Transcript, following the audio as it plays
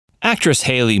Actress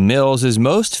Hayley Mills is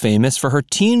most famous for her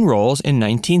teen roles in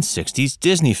 1960s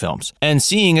Disney films. And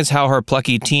seeing as how her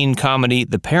plucky teen comedy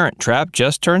The Parent Trap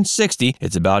just turned 60,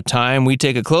 it's about time we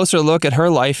take a closer look at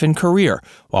her life and career,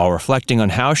 while reflecting on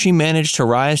how she managed to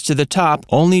rise to the top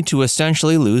only to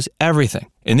essentially lose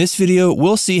everything. In this video,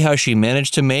 we'll see how she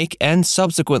managed to make and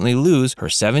subsequently lose her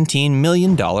 $17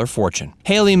 million fortune.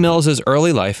 Hayley Mills'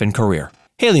 early life and career.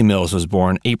 Hayley Mills was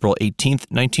born April 18,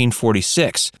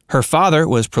 1946. Her father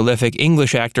was prolific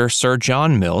English actor Sir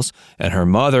John Mills, and her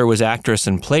mother was actress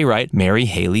and playwright Mary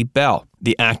Hayley Bell.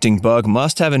 The acting bug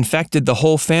must have infected the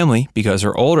whole family because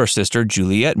her older sister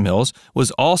Juliet Mills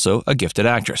was also a gifted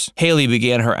actress. Hayley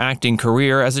began her acting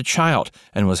career as a child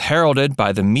and was heralded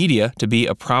by the media to be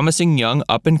a promising young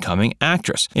up-and-coming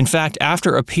actress. In fact,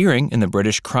 after appearing in the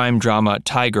British crime drama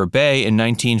Tiger Bay in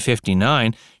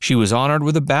 1959, she was honored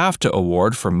with a BAFTA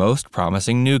Award for Most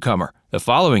Promising Newcomer. The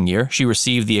following year, she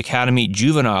received the Academy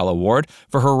Juvenile Award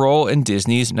for her role in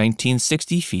Disney's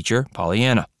 1960 feature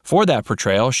Pollyanna. For that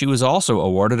portrayal, she was also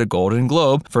awarded a Golden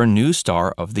Globe for New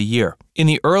Star of the Year. In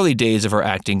the early days of her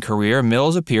acting career,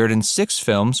 Mills appeared in 6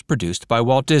 films produced by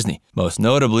Walt Disney, most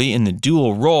notably in the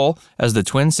dual role as the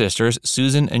twin sisters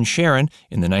Susan and Sharon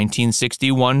in the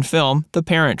 1961 film The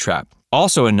Parent Trap.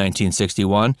 Also in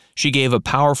 1961, she gave a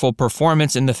powerful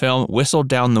performance in the film Whistle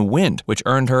Down the Wind, which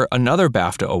earned her another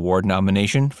BAFTA Award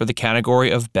nomination for the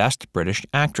category of Best British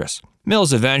Actress.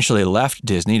 Mills eventually left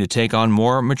Disney to take on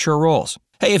more mature roles.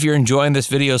 Hey, if you're enjoying this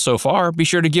video so far, be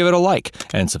sure to give it a like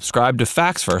and subscribe to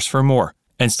Facts First for more.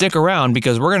 And stick around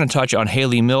because we're going to touch on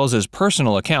Hayley Mills'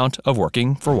 personal account of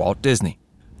working for Walt Disney.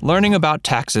 Learning about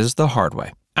taxes the hard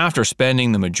way. After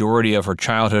spending the majority of her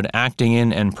childhood acting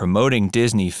in and promoting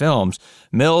Disney films,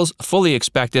 Mills fully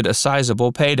expected a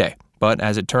sizable payday. But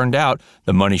as it turned out,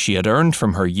 the money she had earned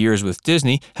from her years with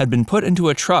Disney had been put into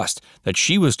a trust that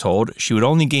she was told she would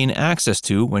only gain access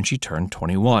to when she turned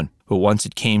 21. But once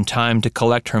it came time to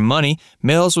collect her money,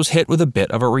 Mills was hit with a bit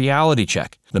of a reality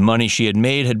check. The money she had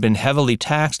made had been heavily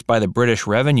taxed by the British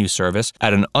Revenue Service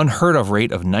at an unheard-of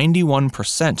rate of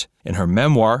 91%. In her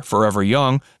memoir, Forever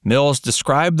Young, Mills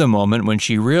described the moment when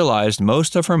she realized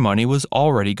most of her money was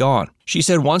already gone. She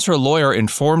said once her lawyer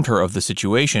informed her of the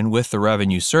situation with the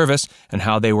Revenue Service and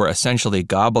how they were essentially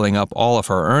gobbling up all of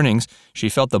her earnings, she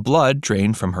felt the blood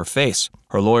drain from her face.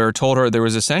 Her lawyer told her there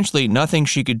was essentially nothing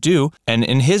she could do, and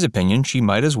in his opinion, she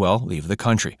might as well leave the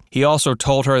country. He also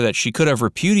told her that she could have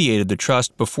repudiated the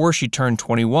trust before she turned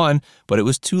 21, but it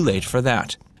was too late for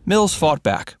that. Mills fought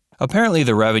back. Apparently,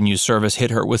 the Revenue Service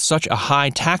hit her with such a high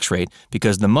tax rate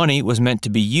because the money was meant to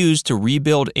be used to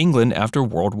rebuild England after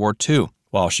World War II.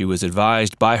 While she was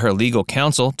advised by her legal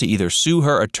counsel to either sue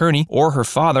her attorney or her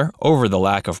father over the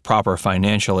lack of proper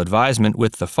financial advisement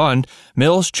with the fund,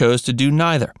 Mills chose to do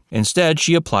neither. Instead,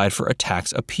 she applied for a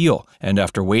tax appeal, and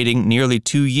after waiting nearly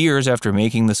 2 years after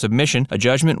making the submission, a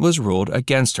judgment was ruled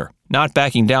against her. Not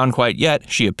backing down quite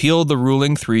yet, she appealed the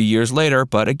ruling 3 years later,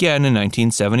 but again in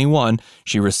 1971,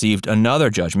 she received another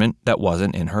judgment that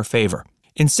wasn't in her favor.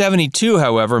 In '72,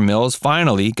 however, Mills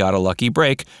finally got a lucky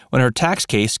break when her tax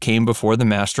case came before the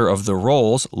Master of the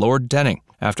Rolls, Lord Denning.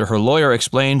 After her lawyer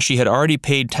explained she had already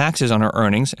paid taxes on her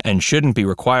earnings and shouldn't be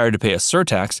required to pay a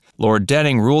surtax, Lord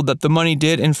Denning ruled that the money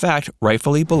did, in fact,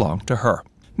 rightfully belong to her.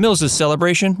 Mills'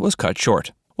 celebration was cut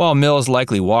short. While Mills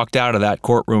likely walked out of that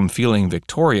courtroom feeling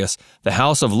victorious, the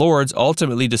House of Lords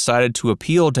ultimately decided to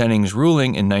appeal Denning's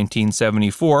ruling in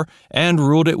 1974 and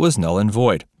ruled it was null and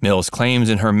void. Mills claims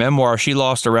in her memoir she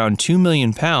lost around £2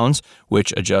 million,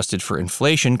 which adjusted for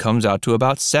inflation comes out to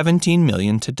about $17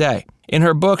 million today. In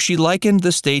her book, she likened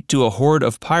the state to a horde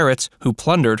of pirates who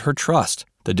plundered her trust.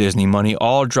 The Disney money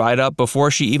all dried up before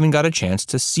she even got a chance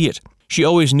to see it. She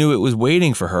always knew it was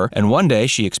waiting for her, and one day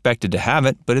she expected to have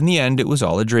it, but in the end it was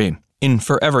all a dream. In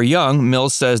Forever Young,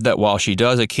 Mills says that while she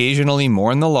does occasionally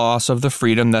mourn the loss of the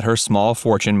freedom that her small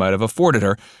fortune might have afforded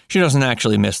her, she doesn't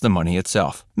actually miss the money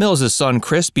itself. Mills' son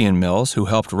Crispian Mills, who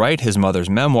helped write his mother's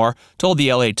memoir, told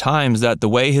the LA Times that the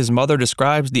way his mother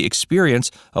describes the experience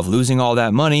of losing all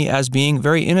that money as being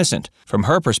very innocent. From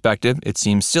her perspective, it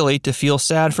seems silly to feel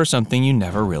sad for something you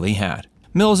never really had.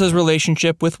 Mills'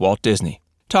 relationship with Walt Disney.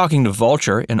 Talking to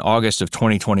Vulture in August of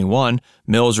 2021,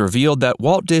 Mills revealed that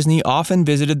Walt Disney often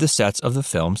visited the sets of the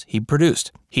films he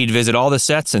produced. He'd visit all the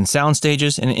sets and sound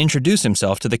stages and introduce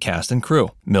himself to the cast and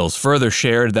crew. Mills further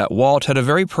shared that Walt had a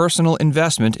very personal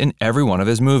investment in every one of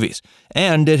his movies,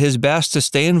 and did his best to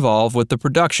stay involved with the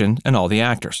production and all the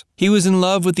actors. He was in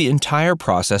love with the entire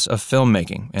process of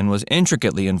filmmaking and was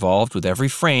intricately involved with every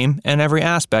frame and every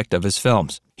aspect of his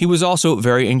films. He was also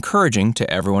very encouraging to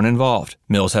everyone involved.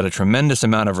 Mills had a tremendous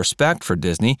amount of respect for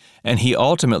Disney, and he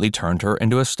ultimately turned her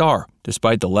into a star.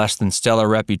 Despite the less than stellar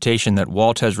reputation that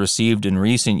Walt has received in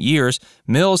recent years,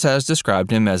 Mills has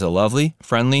described him as a lovely,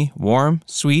 friendly, warm,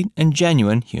 sweet, and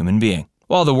genuine human being.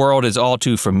 While the world is all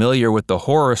too familiar with the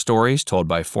horror stories told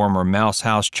by former Mouse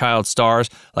House child stars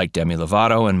like Demi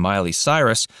Lovato and Miley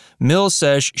Cyrus, Mills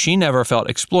says she never felt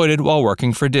exploited while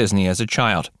working for Disney as a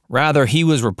child. Rather, he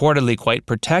was reportedly quite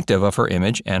protective of her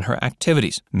image and her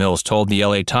activities. Mills told the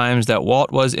LA Times that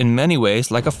Walt was in many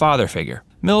ways like a father figure.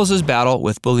 Mills's battle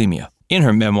with bulimia. In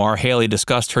her memoir, Hayley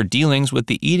discussed her dealings with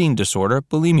the eating disorder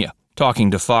bulimia. Talking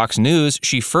to Fox News,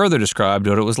 she further described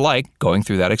what it was like going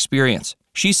through that experience.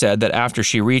 She said that after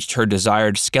she reached her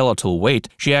desired skeletal weight,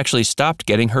 she actually stopped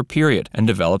getting her period and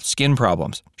developed skin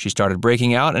problems. She started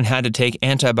breaking out and had to take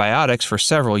antibiotics for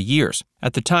several years.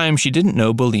 At the time, she didn't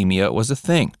know bulimia was a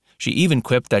thing. She even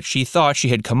quipped that she thought she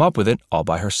had come up with it all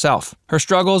by herself. Her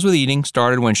struggles with eating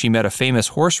started when she met a famous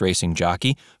horse racing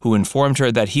jockey who informed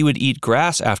her that he would eat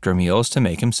grass after meals to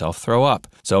make himself throw up.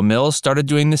 So Mills started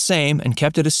doing the same and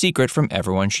kept it a secret from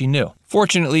everyone she knew.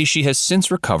 Fortunately, she has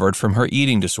since recovered from her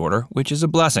eating disorder, which is a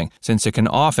blessing, since it can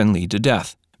often lead to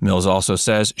death. Mills also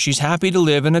says she's happy to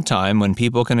live in a time when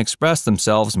people can express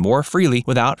themselves more freely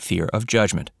without fear of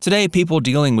judgment. Today, people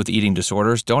dealing with eating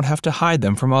disorders don't have to hide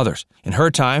them from others. In her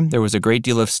time, there was a great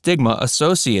deal of stigma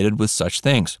associated with such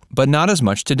things, but not as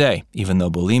much today, even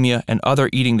though bulimia and other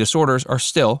eating disorders are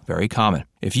still very common.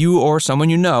 If you or someone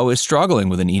you know is struggling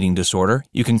with an eating disorder,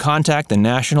 you can contact the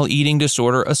National Eating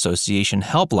Disorder Association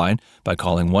helpline by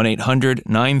calling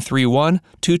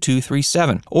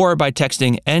 1-800-931-2237 or by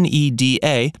texting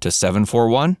NEDA to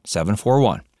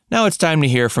 741-741. Now it's time to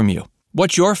hear from you.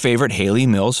 What's your favorite Hayley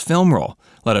Mills film role?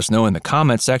 Let us know in the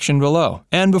comments section below.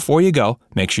 And before you go,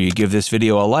 make sure you give this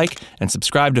video a like and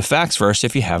subscribe to Facts First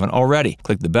if you haven't already.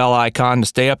 Click the bell icon to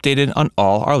stay updated on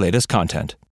all our latest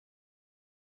content.